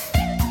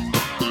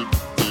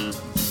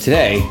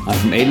Today, I'm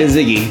from A to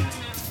Ziggy,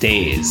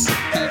 Days.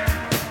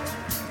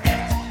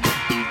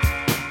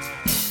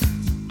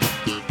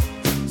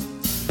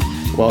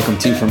 Welcome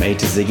to From A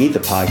to Ziggy, the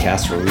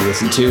podcast where we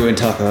listen to and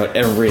talk about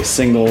every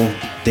single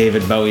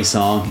David Bowie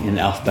song in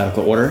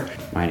alphabetical order.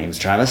 My name is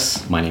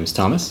Travis. My name's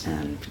Thomas.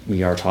 And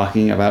we are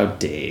talking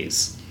about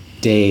Days.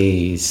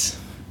 Days.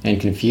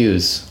 And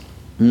Confuse.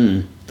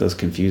 Those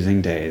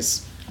confusing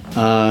days.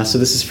 So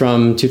this is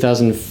from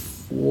 2004?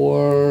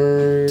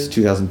 It's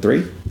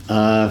 2003?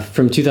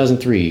 From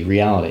 2003,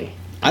 Reality.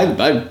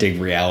 I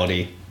dig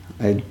Reality.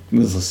 I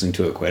was listening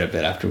to it quite a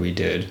bit after we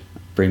did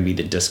Bring Me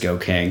the Disco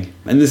King.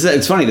 And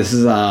it's funny, this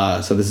is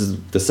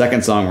the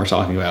second song we're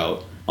talking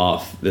about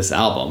off this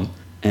album.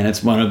 And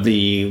it's one of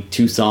the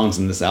two songs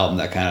in this album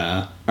that kind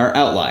of are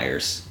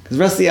outliers. Because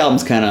the rest of the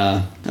album's kind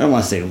of, I don't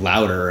want to say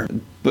louder,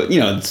 but,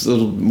 it's a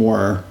little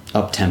more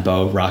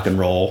up-tempo, rock and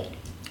roll.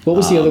 What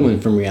was the other one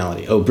from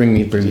Reality? Oh, Bring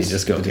Me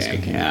Disco the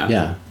King. Yeah.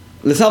 Yeah.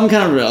 This album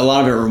a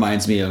lot of it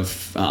reminds me of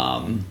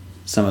some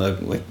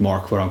of the more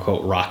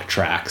quote-unquote rock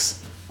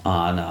tracks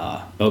on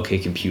OK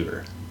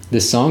Computer.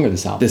 This song or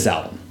this album? This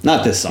album.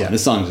 Not this song. Yeah.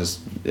 This song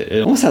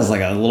it almost has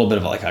like a little bit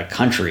of like a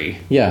country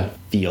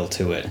feel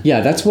to it. Yeah,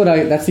 that's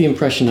the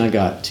impression I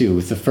got too.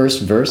 With the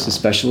first verse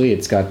especially,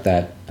 it's got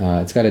that,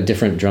 it's got a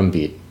different drum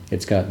beat.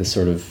 It's got this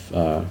sort of,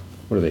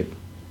 what are they,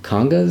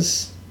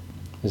 congas?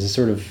 There's a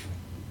sort of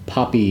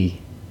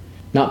poppy,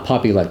 not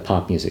poppy like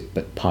pop music,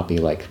 but poppy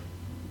like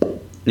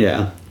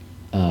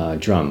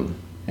drum.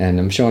 And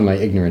I'm showing my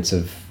ignorance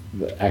of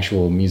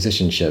actual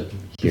musicianship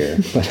here,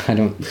 but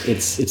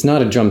it's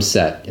not a drum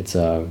set. It's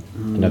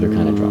another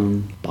kind of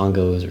drum.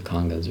 Bongos or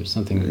congas or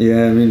something.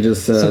 Yeah, I mean,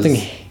 just something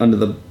under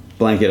the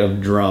blanket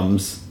of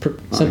drums.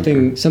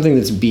 Something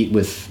that's beat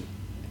with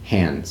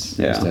hands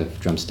instead of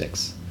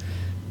drumsticks.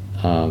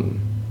 And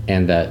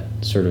that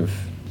sort of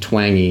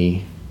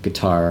twangy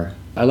guitar.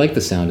 I like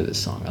the sound of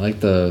this song. I like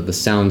the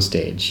sound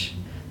stage.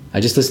 I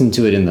just listened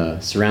to it in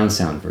the surround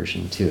sound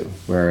version too,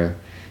 where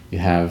you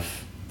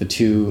have the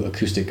two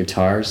acoustic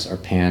guitars are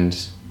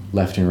panned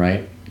left and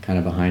right, kind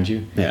of behind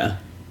you. Yeah.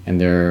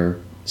 And they're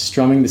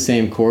strumming the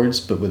same chords,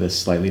 but with a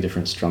slightly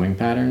different strumming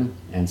pattern.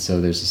 And so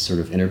there's this sort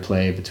of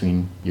interplay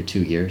between your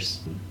two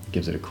ears. It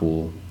gives it a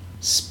cool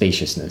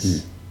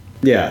spaciousness.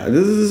 Yeah,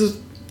 this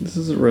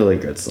is a really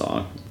good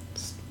song.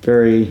 It's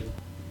very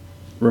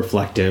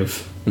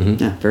reflective.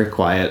 Mm-hmm. Yeah, very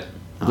quiet.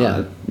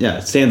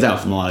 It stands out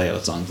from a lot of the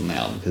other songs on the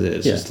album because it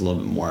is just a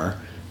little bit more.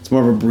 It's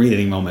more of a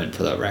breathing moment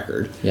for the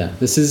record. Yeah,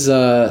 this is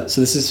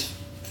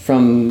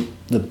from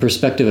the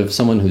perspective of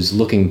someone who's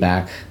looking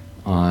back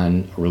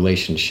on a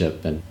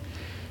relationship and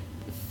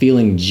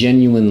feeling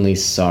genuinely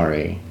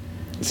sorry.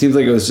 It seems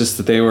like it was just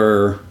that they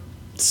were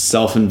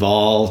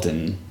self-involved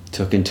and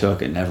took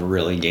and never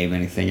really gave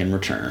anything in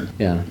return.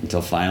 Yeah.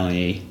 Until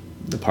finally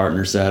the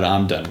partner said,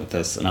 "I'm done with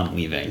this and I'm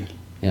leaving."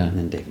 Yeah. And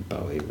then David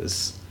Bowie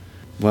was,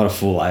 "What a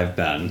fool I've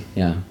been."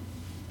 Yeah.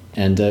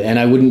 And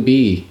I wouldn't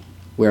be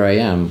where I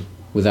am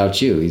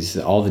without you. He's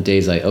all the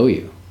days I owe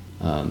you.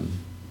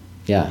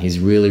 He's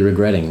really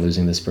regretting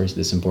losing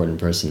this important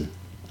person.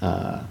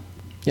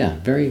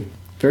 Very,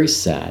 very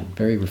sad,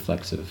 very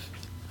reflexive.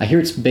 I hear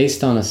it's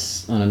based on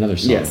another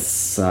song. Yes.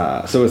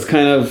 So it's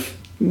kind of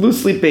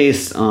loosely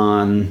based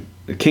on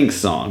the Kinks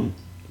song,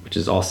 which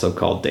is also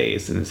called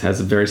Days, and it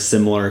has a very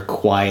similar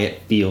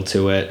quiet feel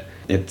to it.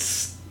 It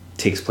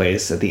takes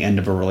place at the end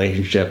of a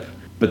relationship,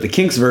 but the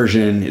Kinks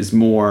version is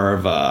more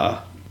of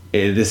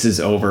this is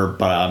over,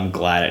 but I'm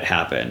glad it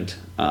happened.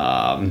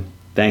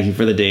 Thank you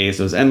for the days,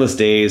 those endless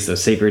days,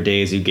 those sacred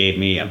days you gave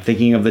me. I'm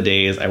thinking of the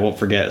days. I won't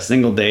forget a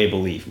single day,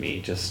 believe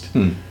me.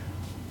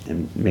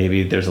 And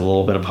maybe there's a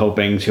little bit of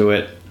hoping to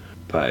it,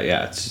 but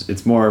yeah,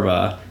 it's more of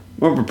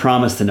a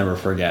promise to never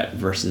forget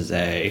versus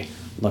a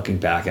looking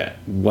back at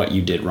what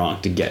you did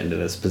wrong to get into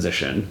this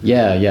position.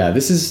 Yeah.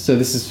 This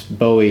is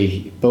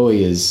Bowie.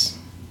 Bowie is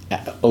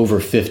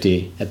over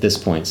 50 at this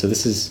point, so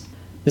this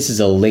is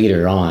a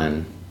later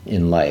on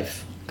in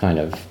life kind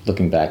of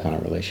looking back on a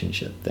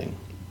relationship thing.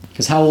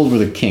 Because how old were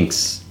the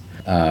Kinks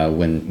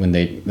when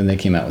they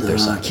came out with their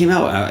song? Came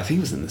out, I think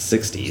it was in the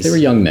 60s. They were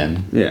young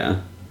men.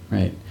 Yeah.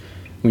 Right.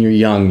 When you're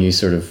young, you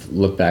sort of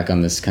look back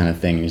on this kind of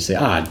thing and you say,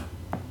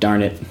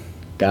 darn it.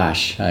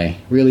 Gosh, I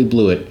really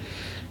blew it.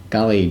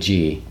 Golly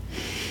gee.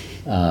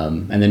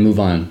 And then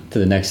move on to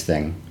the next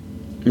thing.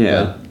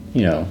 Yeah.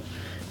 But,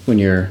 when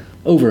you're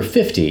over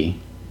 50,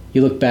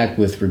 you look back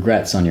with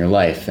regrets on your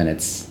life, and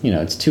it's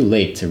too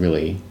late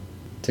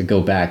to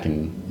go back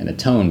and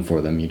atone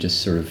for them. You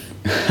just sort of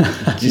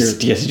you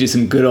have to do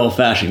some good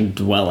old-fashioned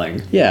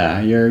dwelling.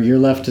 Yeah, you're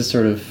left to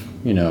sort of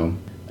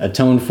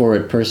atone for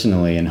it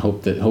personally and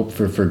hope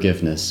for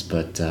forgiveness,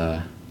 but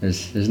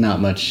there's not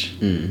much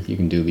you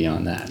can do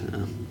beyond that.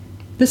 No.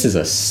 This is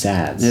a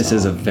sad song. This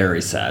is a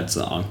very sad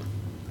song.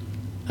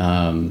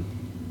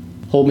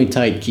 Hold me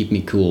tight, keep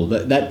me cool.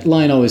 That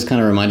line always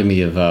kind of reminded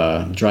me of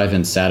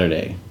Drive-In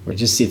Saturday, where it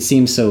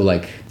seems so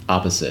like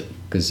opposite.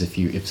 Because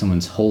if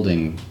someone's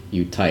holding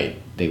you tight,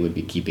 they would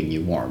be keeping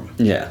you warm.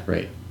 Yeah.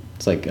 Right.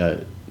 It's like,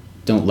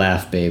 don't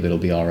laugh, babe, it'll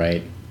be all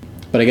right.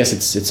 But I guess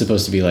it's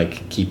supposed to be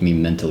like keep me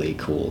mentally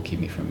cool, keep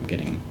me from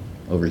getting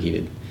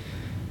overheated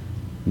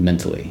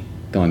mentally,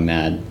 going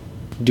mad.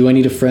 Do I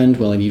need a friend?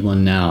 Well, I need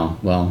one now.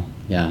 Well,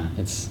 yeah,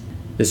 this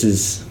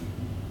is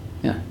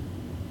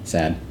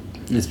sad.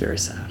 It's very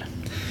sad.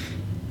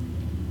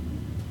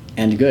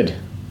 And good.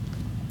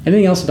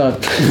 Anything else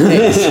about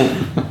Days?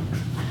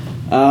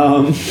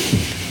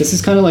 This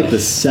is kind of like the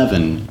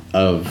 7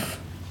 of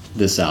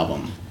this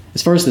album.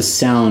 As far as the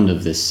sound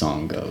of this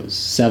song goes,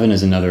 7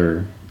 is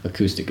another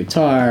acoustic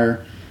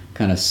guitar,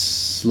 kind of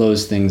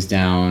slows things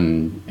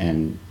down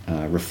and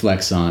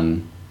reflects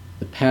on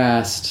the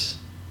past,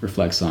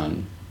 reflects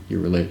on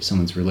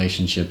someone's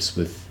relationships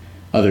with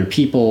other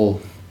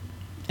people,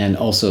 and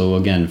also,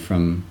 again,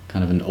 from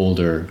kind of an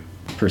older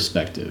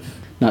perspective.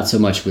 Not so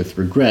much with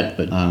regret,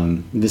 but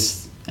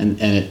this, and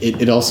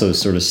it also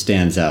sort of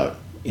stands out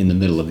in the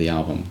middle of the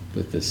album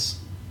with this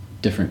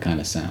different kind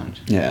of sound.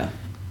 Yeah.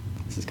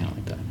 This is kind of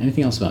like that.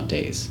 Anything else about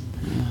Days?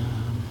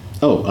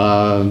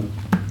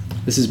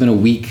 This has been a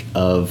week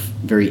of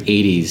very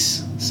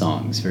 80s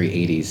songs, very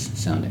 80s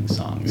sounding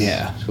songs.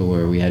 Yeah. So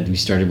where we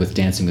started with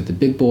Dancing with the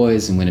Big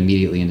Boys and went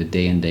immediately into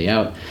Day In, Day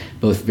Out,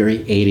 both very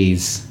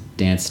 80s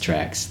dance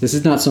tracks. This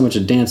is not so much a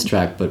dance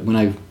track, but when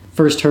I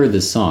first heard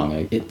this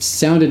song, it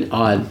sounded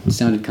odd. It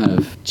sounded kind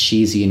of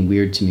cheesy and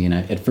weird to me, and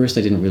at first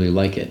I didn't really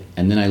like it.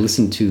 And then I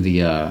listened to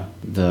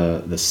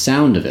the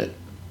sound of it,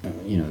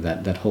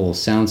 that whole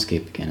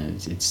soundscape again. And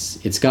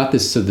it's got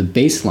this. So the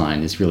bass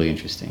line is really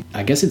interesting.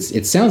 I guess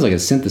it sounds like a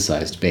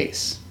synthesized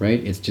bass,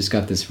 right? It's just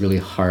got this really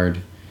hard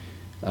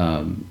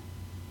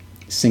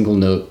single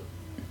note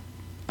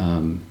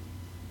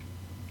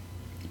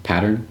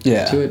pattern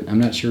to it. I'm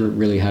not sure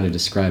really how to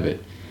describe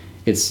it.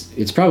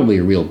 It's probably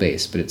a real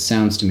bass, but it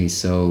sounds to me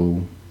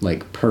so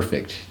like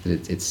perfect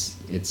that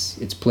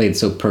it's played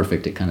so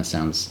perfect it kind of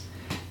sounds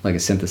like a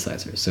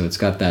synthesizer. So it's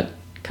got that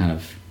kind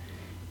of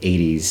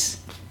 80s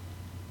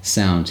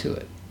sound to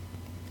it.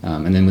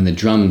 And then when the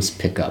drums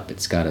pick up,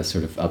 it's got a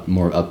sort of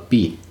more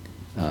upbeat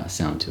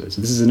sound to it.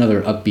 So this is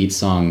another upbeat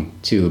song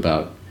too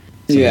about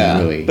something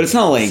really but it's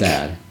not like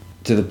sad.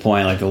 To the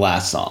point like the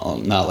last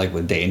song, not like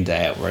with Day In,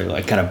 Day Out, where you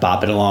like kind of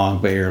bop it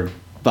along, but you're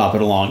bop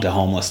it along to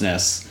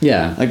homelessness.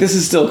 Yeah. Like this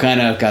is still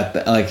kind of got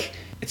the, like,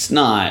 it's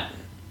not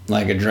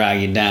like a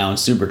drag you down,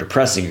 super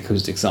depressing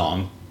acoustic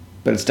song,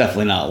 but it's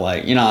definitely not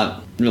like, you're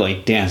not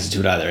really dancing to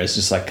it either. It's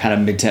just like kind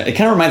of mid-tempo. It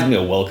kind of reminds me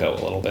of Wilco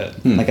a little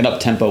bit. Like an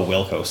up-tempo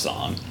Wilco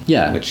song.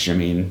 Yeah. Which, I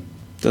mean,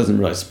 doesn't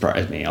really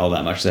surprise me all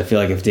that much. 'Cause I feel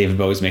like if David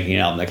Bowie's making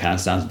an album that kind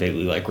of sounds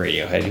vaguely like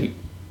Radiohead,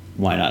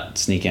 why not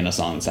sneak in a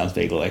song that sounds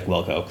vaguely like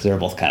Wilco? Because they're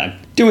both kind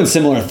of doing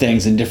similar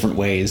things in different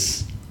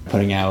ways,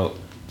 putting out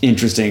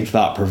interesting,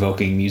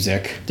 thought-provoking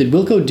music. Did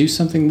Wilco do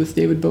something with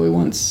David Bowie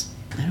once?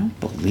 I don't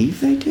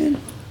believe they did.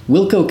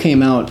 Wilco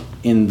came out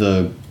in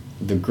the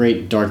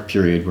great dark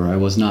period where I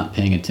was not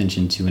paying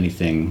attention to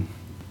anything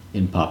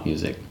in pop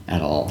music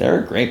at all.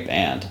 They're a great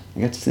band.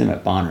 I got to see them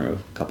at Bonnaroo a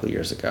couple of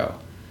years ago.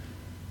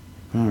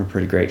 Put on a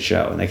pretty great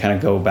show, and they kind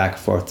of go back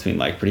and forth between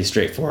like pretty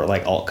straightforward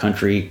like alt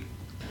country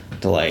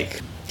to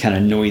like kind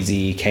of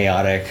noisy,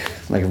 chaotic,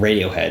 like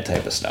Radiohead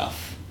type of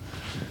stuff.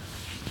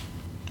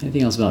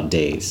 Anything else about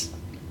Days?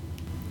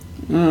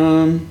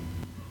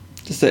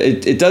 Just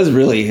it does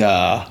really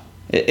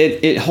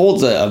it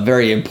holds a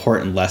very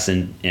important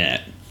lesson in it.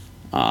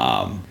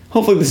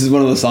 Hopefully this is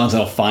one of those songs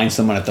that'll find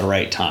someone at the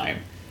right time.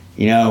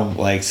 You know,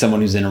 like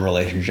someone who's in a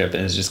relationship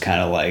and is just kind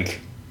of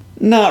like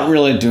not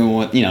really doing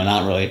what,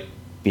 not really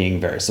being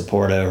very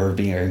supportive or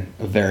being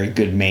a very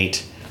good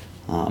mate,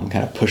 kind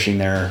of pushing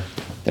their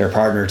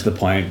partner to the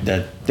point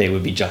that they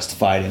would be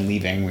justified in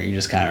leaving, where you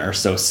just kind of are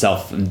so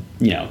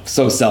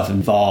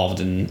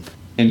self-involved and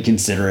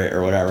inconsiderate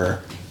or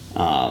whatever.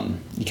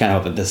 You kind of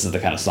hope that this is the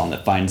kind of song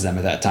that finds them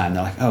at that time.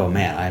 They're like, oh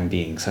man, I'm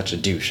being such a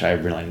douche. I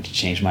really need to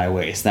change my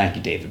ways. Thank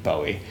you, David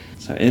Bowie.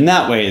 So in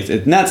that way,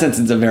 in that sense,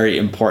 it's a very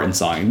important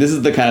song. This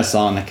is the kind of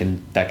song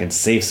that can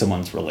save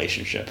someone's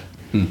relationship,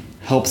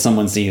 help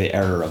someone see the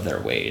error of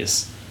their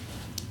ways.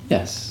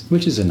 Yes,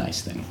 which is a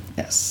nice thing.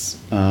 Yes.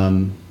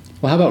 Well,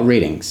 how about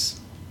ratings?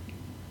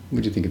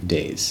 What do you think of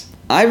Days?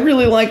 I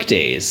really like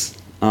Days.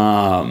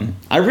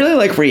 I really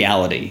like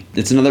Reality.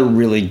 It's another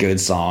really good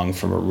song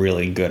from a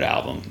really good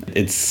album.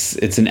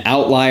 It's an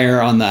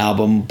outlier on the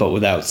album, but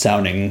without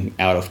sounding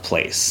out of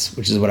place,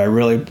 which is what I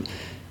really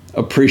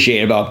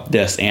appreciate about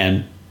this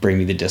and Bring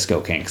Me the Disco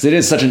King. Because it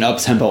is such an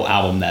up-tempo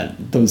album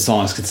that those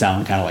songs could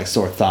sound kind of like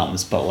sore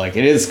thumbs, but like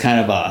it is kind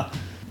of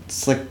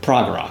it's like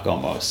prog rock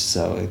almost.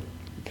 So it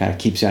kind of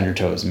keeps you on your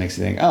toes and makes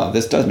you think, oh,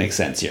 this does make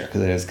sense here,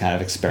 because it is kind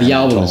of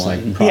experimental. The album is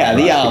like prog rock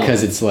the album,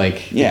 because it's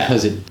like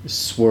because it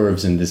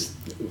swerves in this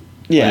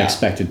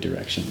unexpected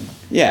direction.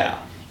 Yeah.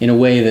 In a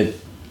way that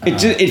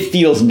it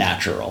feels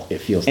natural. It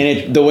feels and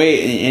natural. The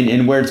way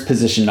and where it's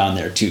positioned on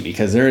there too,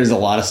 because there is a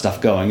lot of stuff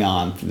going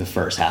on through the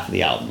first half of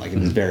the album. Like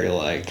it's very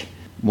like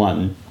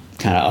one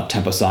kind of up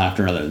tempo song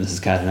after another, and this is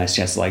kind of a nice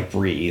chance to like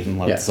breathe and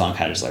let the song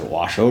kind of just like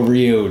wash over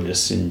you and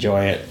just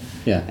enjoy it.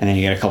 Yeah. And then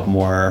you get a couple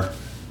more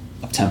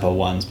up tempo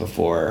ones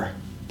before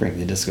Bring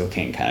the Disco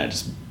King kind of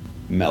just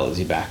mellows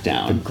you back The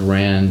down.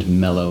 grand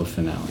mellow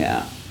finale.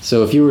 Yeah.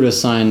 So if you were to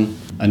assign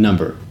a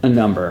number,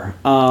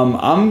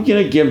 I'm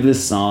gonna give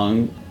this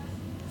song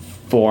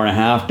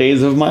 4.5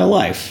 days of my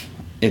life.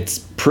 It's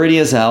pretty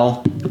as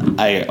hell.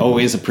 I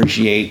always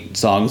appreciate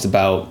songs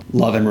about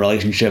love and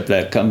relationship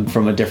that come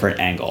from a different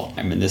angle.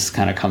 I mean, this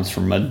kind of comes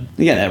from a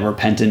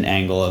repentant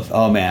angle of,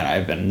 oh man,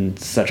 I've been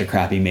such a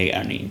crappy mate.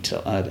 I need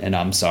to, and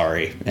I'm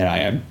sorry.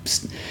 And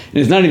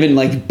it's not even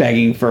like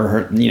begging for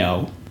her,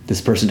 this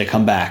person to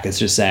come back. It's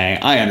just saying,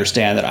 I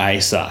understand that I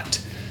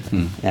sucked,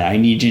 and I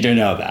need you to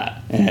know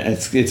that. And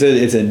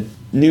it's a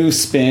new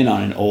spin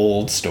on an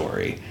old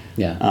story.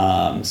 Yeah.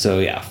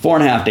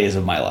 4.5 days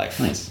of my life.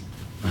 Nice.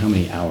 How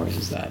many hours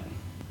is that?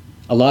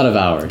 A lot of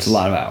hours. It's a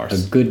lot of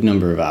hours. A good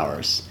number of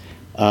hours.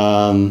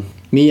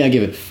 Me, I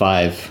give it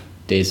 5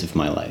 days of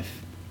my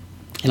life.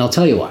 And I'll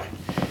tell you why.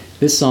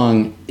 This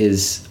song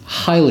is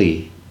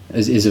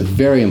a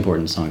very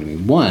important song to me.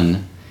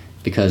 One,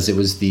 because it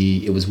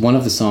was one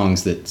of the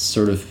songs that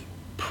sort of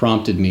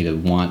prompted me to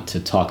want to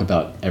talk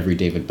about every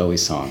David Bowie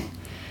song.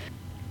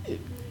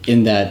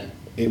 In that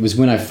it was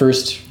when I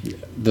first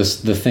the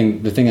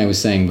thing I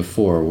was saying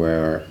before,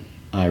 where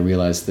I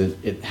realized that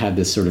it had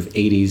this sort of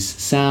 80s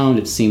sound.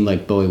 It seemed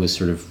like Bowie was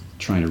sort of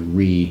trying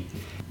to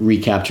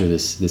recapture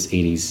this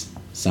 80s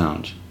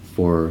sound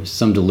for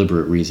some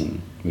deliberate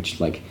reason, which,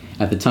 like,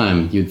 at the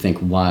time you'd think,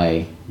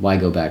 why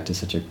go back to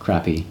such a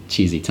crappy,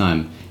 cheesy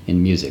time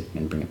in music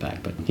and bring it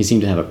back? But he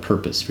seemed to have a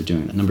purpose for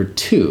doing that. Number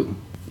 2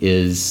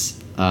 is,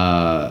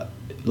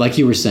 like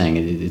you were saying,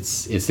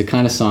 it's the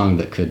kind of song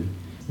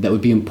that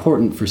would be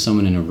important for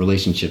someone in a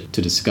relationship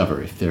to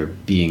discover if they're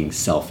being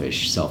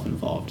selfish,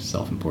 self-involved,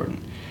 self-important.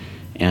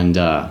 And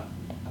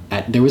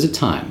there was a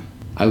time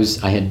I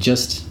had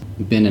just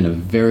been in a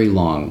very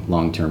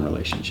long-term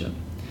relationship,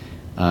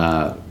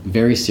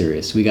 very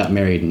serious. We got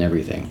married and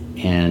everything,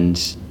 and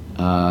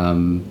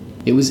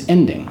it was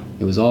ending.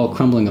 It was all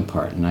crumbling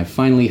apart, and I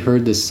finally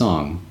heard this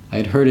song. I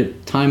had heard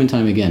it time and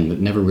time again, but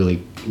never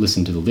really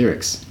listened to the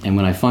lyrics. And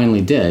when I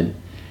finally did,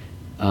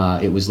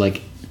 it was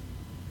like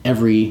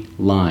every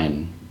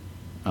line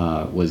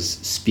was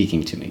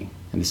speaking to me.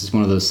 And this is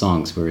one of those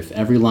songs where if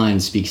every line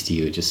speaks to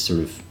you, it just sort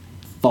of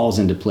falls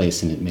into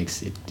place, and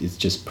it's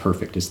just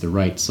perfect. It's the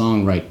right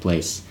song, right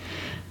place.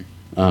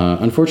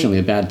 Unfortunately,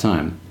 a bad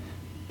time,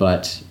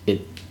 but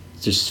it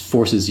just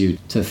forces you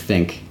to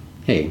think,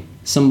 hey,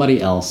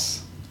 somebody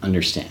else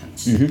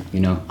understands.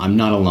 Mm-hmm. I'm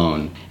not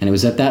alone. And it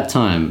was at that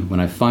time when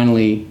I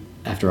finally,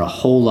 after a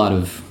whole lot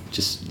of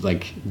just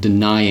like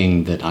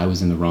denying that I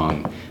was in the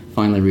wrong,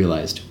 finally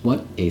realized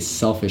what a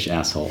selfish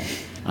asshole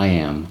I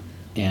am.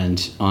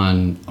 And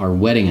on our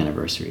wedding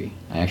anniversary,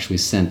 I actually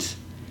sent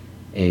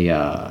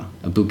a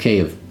bouquet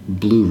of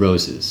blue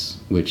roses,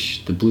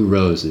 which the blue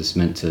rose is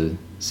meant to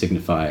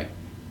signify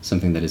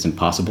something that is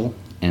impossible,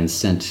 and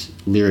sent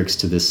lyrics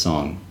to this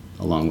song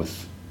along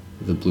with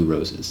the blue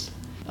roses,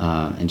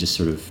 and just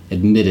sort of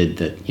admitted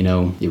that,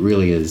 it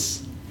really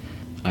is,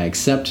 I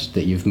accept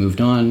that you've moved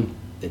on,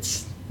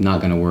 it's not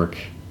going to work,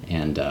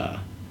 and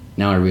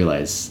now I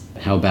realize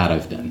how bad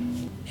I've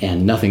been,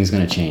 and nothing's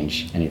going to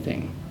change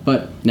anything.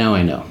 But now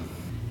I know.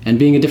 And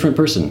being a different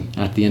person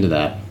at the end of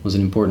that was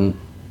an important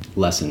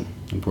lesson,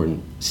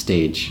 important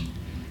stage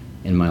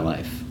in my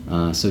life.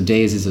 So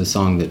Days is a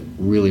song that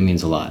really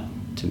means a lot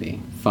to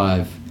me.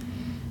 5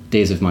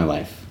 days of my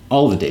life.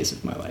 All the days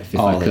of my life, if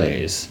I could. All the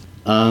days.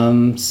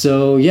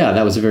 So yeah,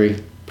 that was a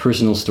very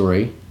personal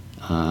story.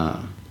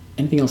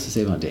 Anything else to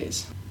say about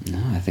Days?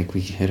 No, I think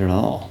we hit it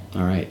all.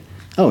 All right.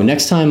 Oh,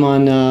 next time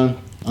on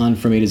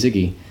From A to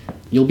Ziggy,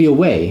 you'll be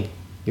away.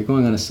 You're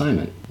going on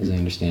assignment, as I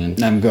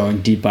understand. I'm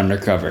going deep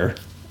undercover,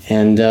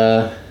 and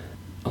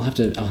I'll have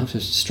to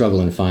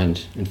struggle and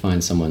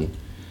find someone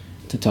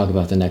to talk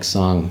about the next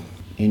song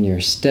in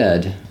your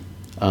stead.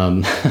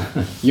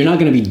 You're not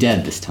going to be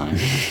dead this time.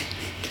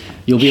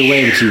 You'll be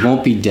away, but you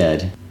won't be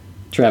dead.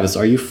 Travis,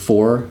 are you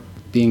for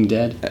being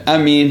dead? I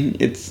mean,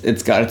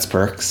 it's got its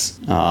perks.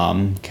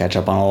 Catch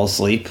up on a little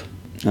sleep,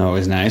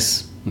 always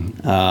nice.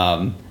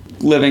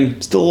 Mm-hmm.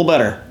 Living, still a little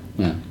better.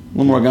 Yeah, a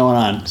little more going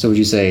on. So would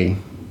you say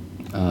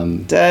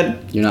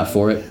dead? You're not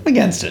for it?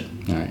 Against it.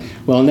 All right.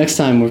 Well, next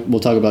time we'll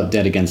talk about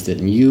Dead Against It,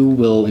 and you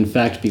will in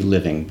fact be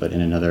living, but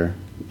in another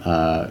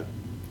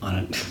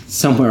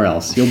somewhere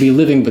else. You'll be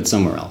living, but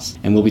somewhere else,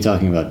 and we'll be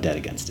talking about Dead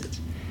Against It.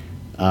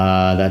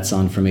 That's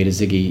on From A to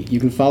Ziggy. You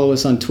can follow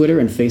us on Twitter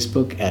and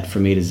Facebook at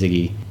From A to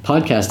Ziggy,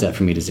 podcast at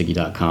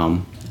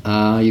FromAtoziggy.com.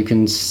 You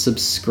can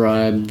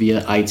subscribe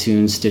via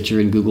iTunes, Stitcher,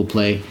 and Google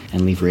Play,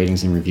 and leave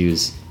ratings and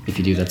reviews. If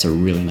you do, that's a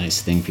really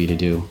nice thing for you to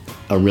do.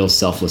 A real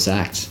selfless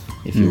act,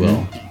 if you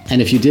will.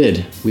 And if you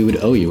did, we would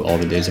owe you all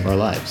the days of our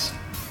lives.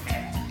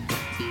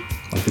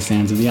 Like the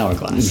sands of the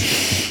hourglass.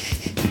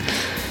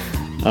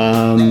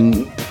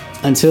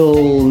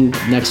 Until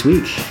next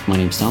week, my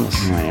name's Thomas.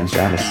 My name's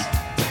Travis.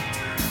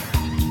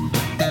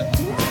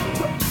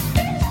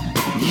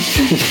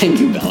 Thank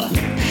you, Bella.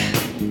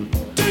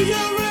 Do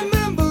you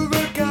remember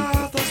a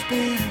guy that's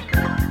been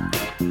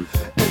in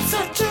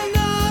such an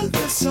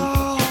endless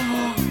song?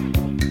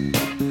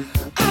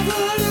 I've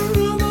heard a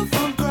rumor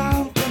from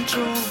ground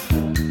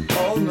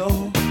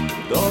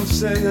Don't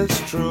say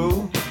it's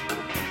true.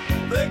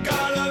 They got